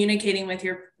 Communicating with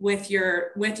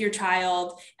your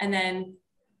child, and then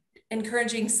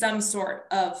encouraging some sort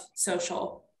of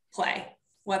social play,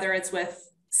 whether it's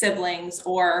with siblings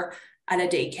or at a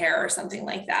daycare or something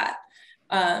like that.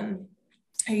 Are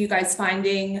you guys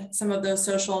finding some of those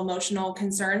social emotional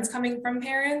concerns coming from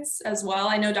parents as well?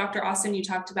 I know, Dr. Austin, you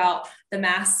talked about the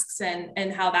masks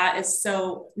and how that is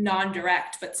so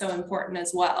non-direct, but so important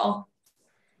as well.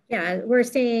 Yeah, we're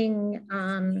seeing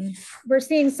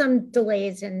some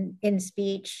delays in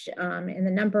speech, in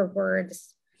the number of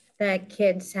words that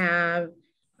kids have.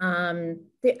 I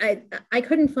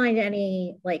couldn't find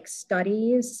any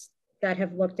studies that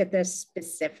have looked at this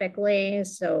specifically.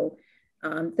 So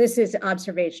this is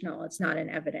observational. It's not an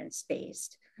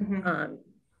evidence-based. Mm-hmm.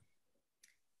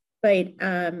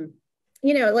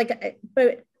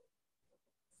 But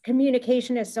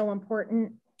communication is so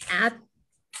important at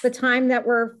the time that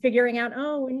we're figuring out,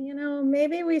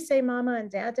 maybe we say mama and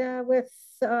dada with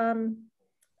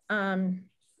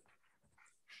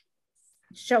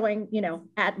showing,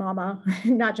 at mama,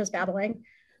 not just babbling.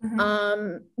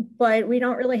 Mm-hmm. But we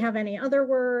don't really have any other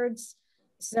words.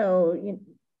 So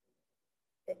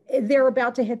they're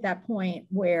about to hit that point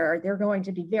where they're going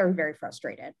to be very, very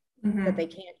frustrated mm-hmm. that they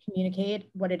can't communicate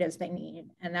what it is they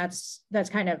need. And that's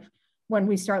kind of when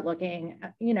we start looking,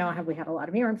 have we had a lot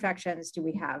of ear infections? Do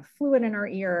we have fluid in our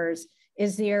ears?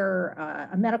 Is there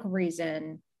a medical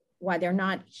reason why they're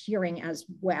not hearing as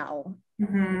well?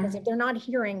 Mm-hmm. Because if they're not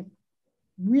hearing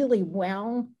really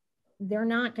well, they're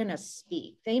not going to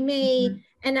speak. They may, mm-hmm.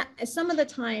 and some of the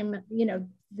time,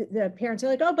 the parents are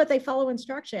like, oh, but they follow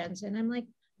instructions. And I'm like,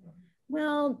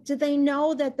 well, do they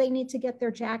know that they need to get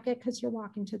their jacket because you're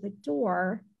walking to the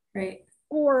door? Right.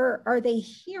 Or are they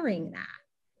hearing that?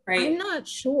 Right. I'm not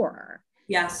sure.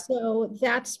 Yeah. So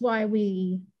that's why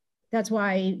we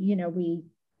will,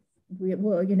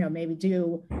 maybe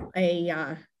do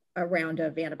a round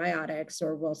of antibiotics,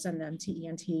 or we'll send them to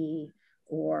ENT,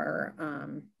 or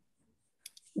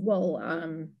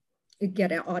we'll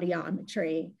get an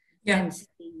audiometry. Yeah. And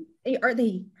see, are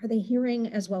they hearing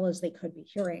as well as they could be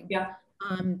hearing? Yeah.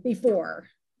 Before.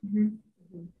 Mm-hmm.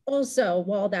 Also,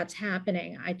 while that's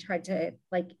happening, I tried to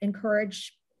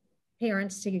encourage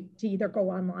parents to either go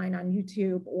online on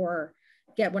YouTube or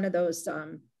get one of those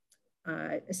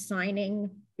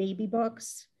signing baby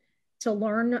books to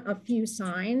learn a few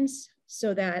signs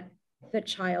so that the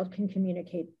child can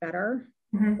communicate better,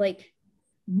 mm-hmm. like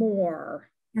more,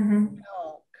 mm-hmm.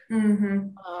 milk,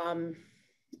 mm-hmm.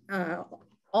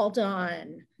 All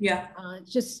done. Yeah.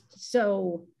 Just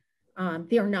so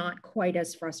they're not quite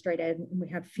as frustrated. We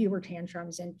have fewer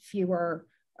tantrums and fewer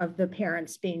of the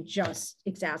parents being just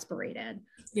exasperated.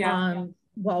 Yeah.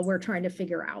 While we're trying to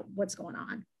figure out what's going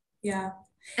on. Yeah.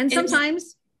 And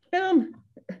sometimes, boom,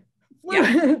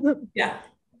 yeah. Yeah.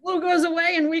 flu goes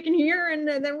away and we can hear, and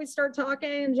then we start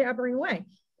talking and jabbering away.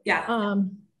 Yeah.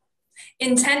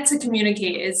 Intent to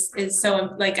communicate is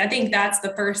so, I think that's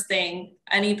the first thing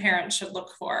any parent should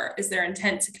look for, is their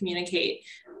intent to communicate.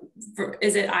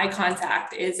 Is it eye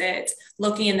contact? Is it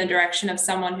looking in the direction of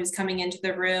someone who's coming into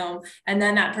the room? And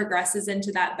then that progresses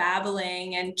into that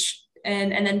babbling and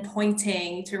then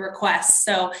pointing to requests.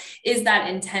 So is that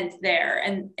intent there?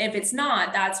 And if it's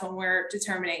not, that's when we're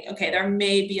determining, okay, there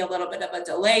may be a little bit of a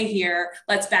delay here.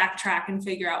 Let's backtrack and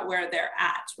figure out where they're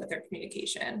at with their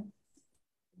communication.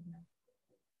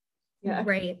 Yeah.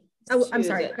 Right. Oh, I'm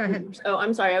sorry. Go ahead. Oh,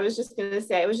 I'm sorry. I was just going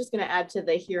to add to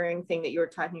the hearing thing that you were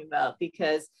talking about,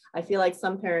 because I feel like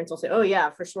some parents will say, oh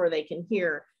yeah, for sure they can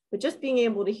hear, but just being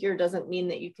able to hear doesn't mean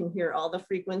that you can hear all the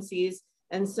frequencies.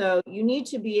 And so you need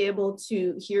to be able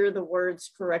to hear the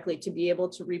words correctly to be able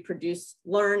to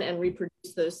learn and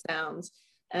reproduce those sounds.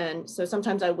 And so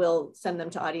sometimes I will send them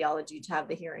to audiology to have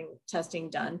the hearing testing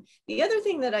done. The other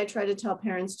thing that I try to tell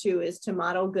parents too is to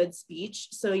model good speech.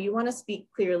 So you want to speak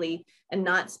clearly and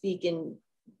not speak in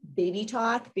baby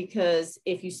talk, because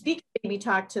if you speak baby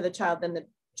talk to the child, then the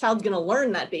child's going to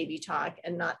learn that baby talk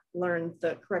and not learn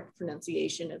the correct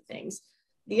pronunciation of things.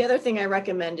 The other thing I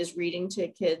recommend is reading to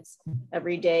kids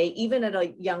every day, even at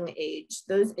a young age.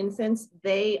 Those infants,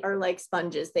 they are like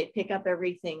sponges. They pick up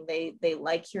everything. They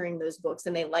like hearing those books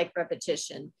and they like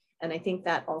repetition. And I think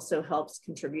that also helps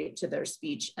contribute to their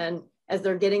speech. And as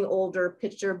they're getting older,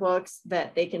 picture books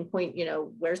that they can point, you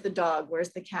know, where's the dog,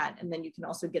 where's the cat? And then you can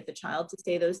also get the child to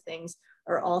say those things,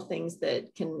 are all things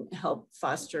that can help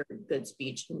foster good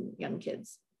speech in young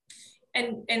kids.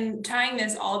 And tying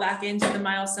this all back into the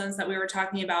milestones that we were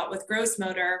talking about with gross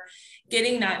motor,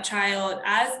 getting that child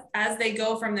as they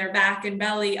go from their back and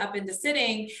belly up into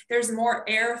sitting, there's more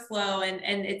airflow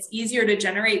and it's easier to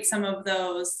generate some of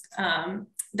those,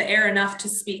 the air enough to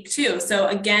speak too. So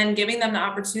again, giving them the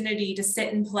opportunity to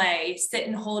sit and play, sit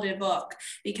and hold a book,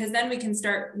 because then we can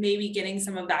start maybe getting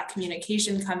some of that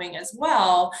communication coming as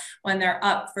well when they're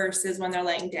up versus when they're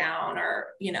laying down or,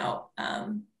 you know,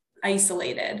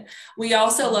 isolated. We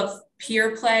also love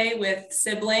peer play with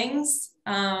siblings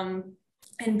and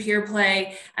peer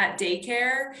play at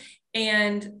daycare.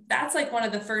 And that's like one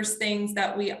of the first things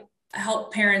that we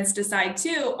help parents decide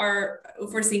too, are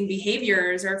if we're seeing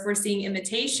behaviors or if we're seeing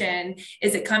imitation,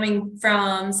 is it coming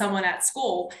from someone at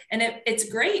school? And it's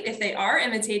great if they are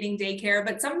imitating daycare,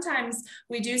 but sometimes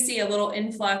we do see a little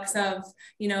influx of,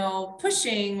 you know,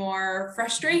 pushing or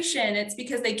frustration. It's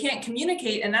because they can't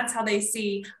communicate, and that's how they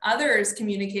see others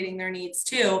communicating their needs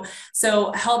too.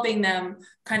 So helping them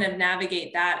kind of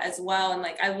navigate that as well. And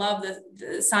like, I love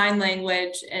the sign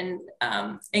language and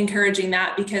encouraging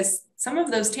that, because some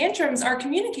of those tantrums are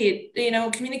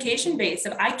communication based.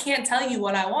 If I can't tell you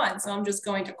what I want, so I'm just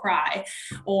going to cry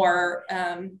or,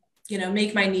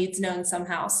 make my needs known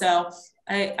somehow. So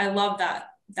I love that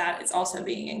it's also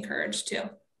being encouraged too.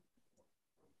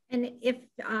 And if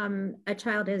a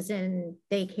child is in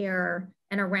daycare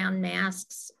and around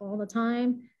masks all the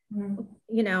time,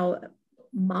 you know,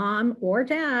 mom or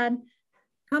dad,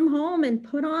 come home and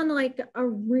put on like a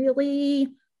really,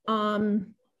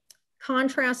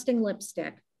 contrasting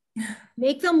lipstick.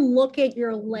 Make them look at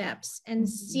your lips and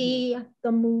see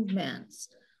the movements.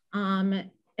 I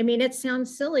mean, it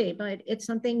sounds silly, but it's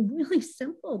something really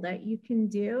simple that you can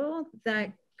do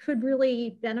that could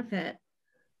really benefit.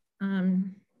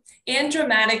 And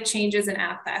dramatic changes in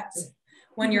affect.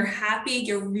 When you're happy,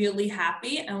 you're really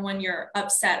happy. And when you're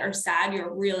upset or sad,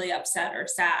 you're really upset or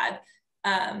sad,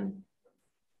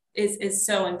 is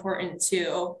so important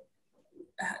to,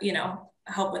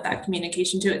 help with that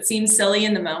communication too. It seems silly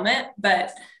in the moment,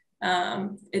 but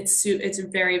it's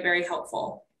very, very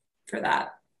helpful for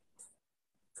that.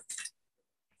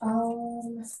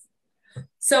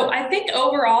 So I think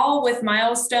overall with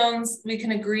milestones, we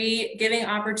can agree giving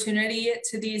opportunity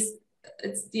to these,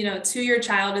 to your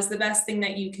child is the best thing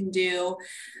that you can do,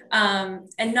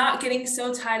 and not getting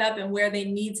so tied up in where they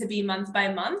need to be month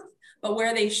by month, but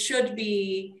where they should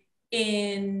be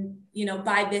in,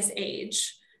 by this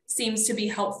age. Seems to be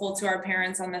helpful to our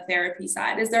parents on the therapy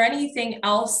side. Is there anything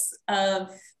else of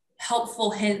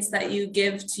helpful hints that you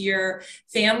give to your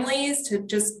families to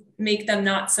just make them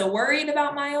not so worried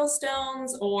about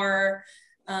milestones, or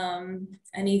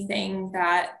anything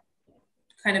that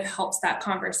kind of helps that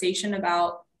conversation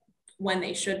about when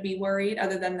they should be worried,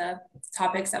 other than the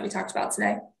topics that we talked about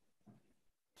today?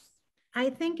 I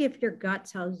think if your gut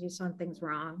tells you something's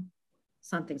wrong,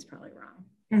 something's probably wrong.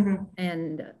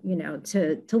 And,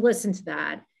 to listen to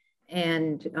that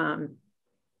and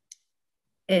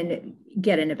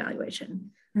get an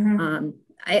evaluation.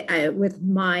 I with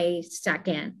my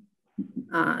second,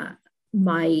 I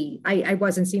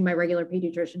wasn't seeing my regular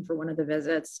pediatrician for one of the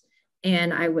visits,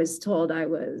 and I was told I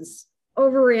was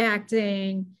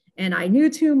overreacting and I knew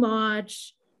too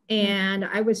much. And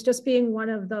I was just being one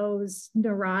of those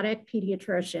neurotic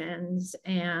pediatricians,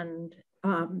 and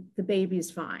the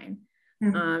baby's fine.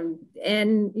 And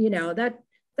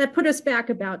that put us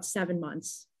back about 7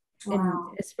 months.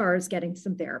 Wow. As far as getting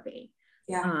some therapy.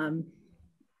 Yeah.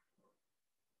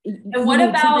 And what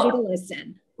about to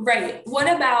listen? Right. What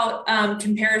about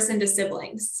comparison to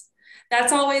siblings?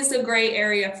 That's always a gray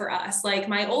area for us. Like,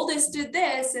 my oldest did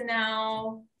this and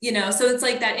now, so it's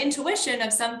like that intuition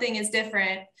of something is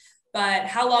different, but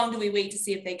how long do we wait to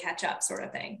see if they catch up, sort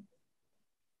of thing?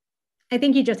 I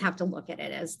think you just have to look at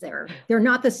it as they're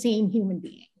not the same human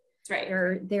being.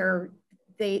 Right.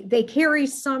 They carry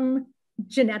some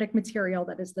genetic material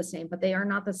that is the same, but they are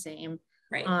not the same.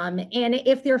 Right. And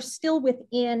if they're still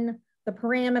within the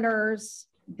parameters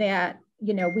that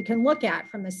we can look at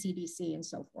from the CDC and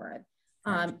so forth,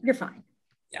 you're fine.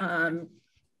 Yeah.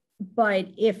 But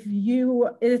if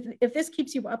this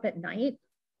keeps you up at night,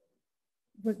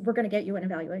 we're going to get you an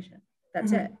evaluation.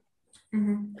 That's it.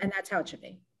 Mm-hmm. And that's how it should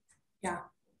be. Yeah.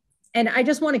 And I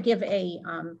just want to give a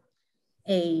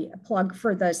plug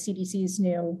for the CDC's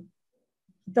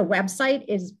the website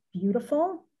is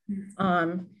beautiful.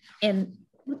 And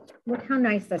look how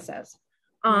nice this is.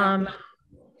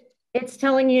 It's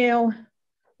telling you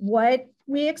what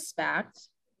we expect,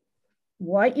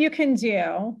 what you can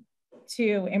do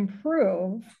to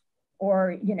improve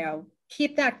or,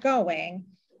 keep that going.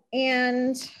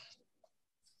 And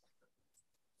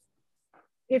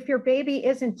if your baby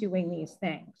isn't doing these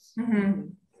things,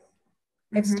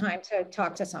 it's time to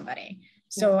talk to somebody.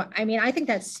 So, I mean, I think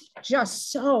that's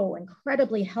just so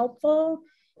incredibly helpful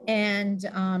and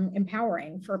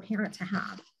empowering for a parent to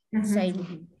have. Say,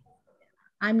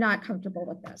 I'm not comfortable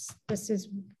with this. This is,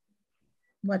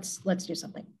 let's do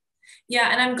something.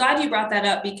 Yeah, and I'm glad you brought that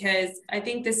up because I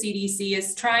think the CDC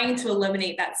is trying to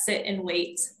eliminate that sit and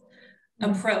wait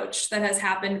approach that has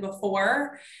happened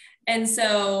before. And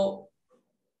so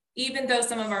even though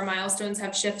some of our milestones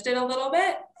have shifted a little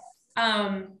bit,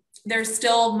 there's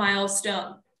still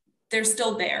they're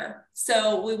still there.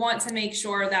 So we want to make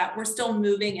sure that we're still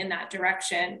moving in that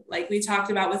direction. Like we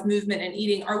talked about with movement and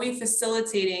eating, are we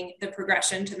facilitating the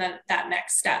progression to that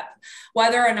next step?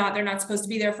 Whether or not they're not supposed to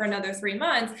be there for another 3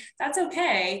 months, that's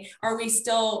okay. Are we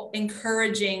still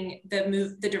encouraging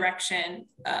the direction,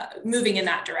 moving in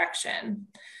that direction?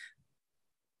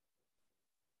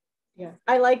 Yeah,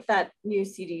 I like that new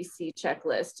CDC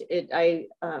checklist. I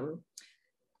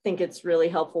think it's really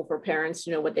helpful for parents to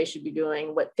know what they should be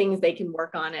doing, what things they can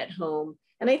work on at home.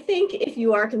 And I think if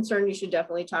you are concerned, you should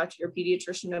definitely talk to your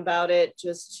pediatrician about it,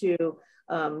 just to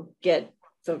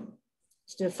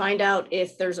find out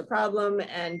if there's a problem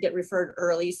and get referred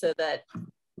early so that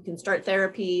you can start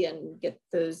therapy and get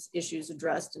those issues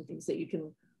addressed and things that you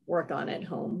can work on at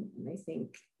home. And I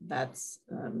think that's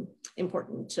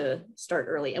important to start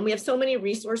early. And we have so many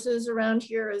resources around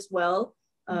here as well.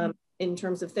 In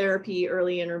terms of therapy,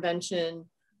 early intervention,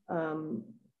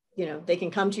 they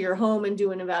can come to your home and do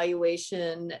an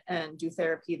evaluation and do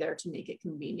therapy there to make it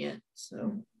convenient.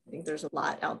 So I think there's a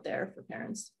lot out there for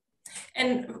parents.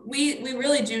 And we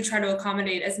really do try to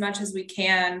accommodate as much as we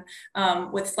can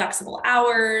with flexible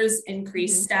hours,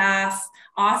 increased staff,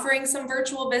 offering some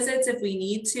virtual visits if we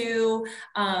need to,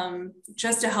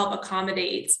 just to help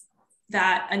accommodate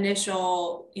that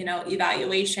initial,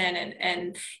 evaluation.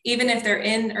 And even if they're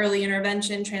in early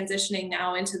intervention, transitioning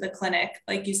now into the clinic,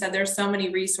 like you said, there's so many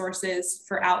resources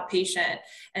for outpatient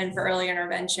and for early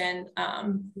intervention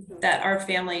that our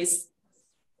families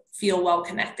feel well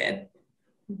connected.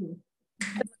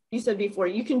 You said before,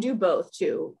 you can do both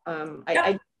too. I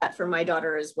did that for my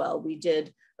daughter as well. We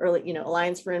did early,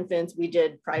 Alliance for Infants, we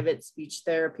did private speech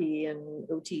therapy and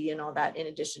OT and all that, in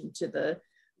addition to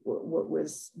what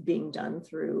was being done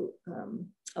through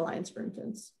Alliance for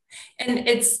Infants. And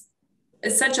it's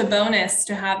such a bonus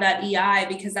to have that EI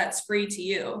because that's free to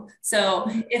you. So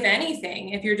if anything,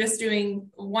 if you're just doing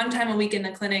 1 time a week in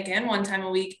the clinic and 1 time a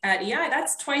week at EI,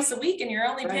 that's twice a week and you're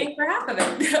only paying for half of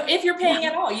it. If you're paying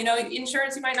at all,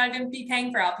 insurance, you might not even be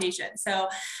paying for outpatient. So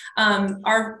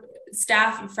our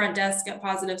staff and front desk at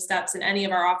Positive Steps in any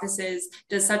of our offices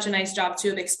does such a nice job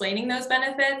too of explaining those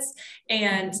benefits,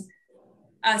 and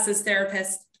us as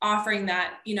therapists offering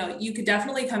that, you could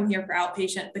definitely come here for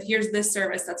outpatient, but here's this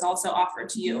service that's also offered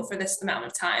to you for this amount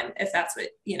of time, if that's what,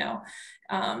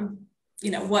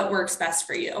 what works best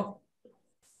for you.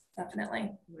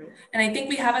 Definitely. And I think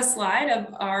we have a slide of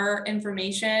our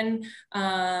information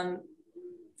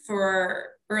for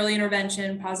early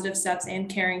intervention, Positive Steps, and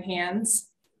Caring Hands.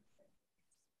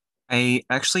 I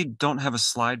actually don't have a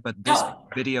slide, but this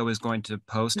video is going to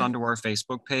post onto our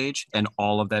Facebook page, and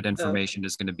all of that information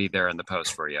is going to be there in the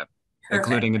post for you,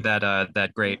 including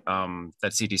that great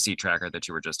that CDC tracker that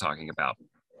you were just talking about.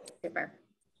 Super.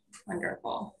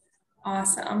 Wonderful.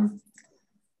 Awesome.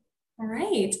 All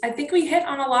right. I think we hit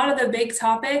on a lot of the big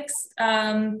topics.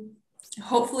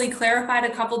 Hopefully clarified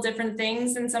a couple different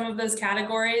things in some of those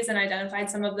categories and identified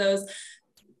some of those,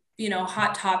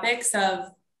 hot topics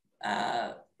of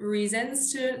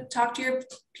reasons to talk to your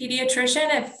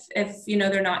pediatrician if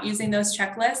they're not using those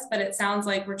checklists. But it sounds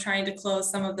like we're trying to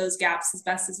close some of those gaps as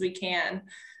best as we can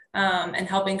and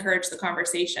help encourage the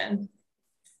conversation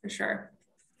for sure.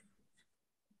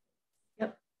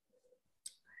 Yep.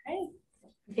 Okay.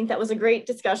 I think that was a great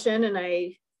discussion, and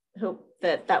I hope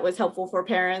that was helpful for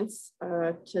parents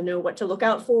to know what to look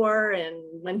out for and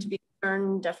when to be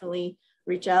concerned. Definitely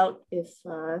reach out if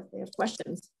they have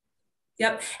questions.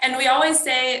 Yep. And we always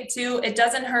say too, it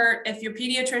doesn't hurt if your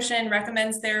pediatrician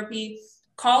recommends therapy,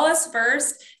 call us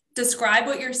first. describe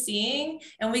what you're seeing,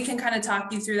 and we can kind of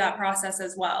talk you through that process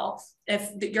as well.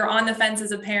 If you're on the fence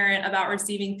as a parent about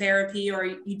receiving therapy, or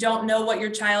you don't know what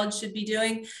your child should be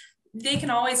doing, they can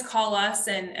always call us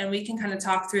and we can kind of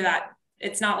talk through that.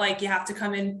 It's not like you have to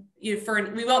come in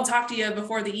we won't talk to you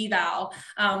before the eval.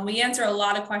 We answer a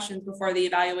lot of questions before the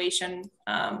evaluation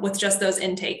with just those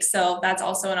intakes. So that's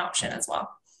also an option as well.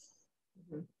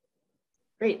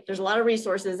 Great. There's a lot of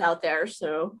resources out there.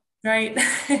 So right.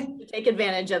 take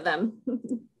advantage of them.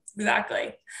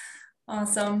 Exactly.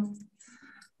 Awesome.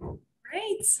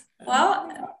 Great.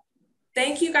 Well,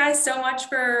 thank you guys so much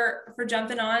for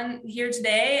jumping on here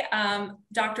today.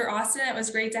 Dr. Austin, it was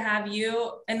great to have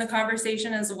you in the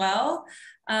conversation as well.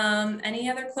 Any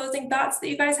other closing thoughts that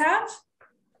you guys have?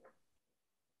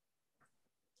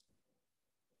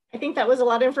 I think that was a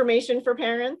lot of information for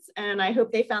parents, and I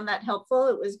hope they found that helpful.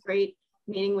 It was great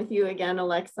meeting with you again,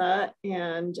 Alexa,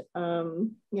 and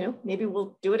maybe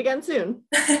we'll do it again soon.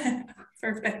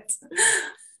 Perfect.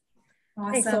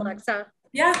 Awesome. Thanks, Alexa.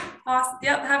 Yeah. Awesome.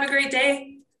 Yep. Have a great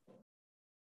day.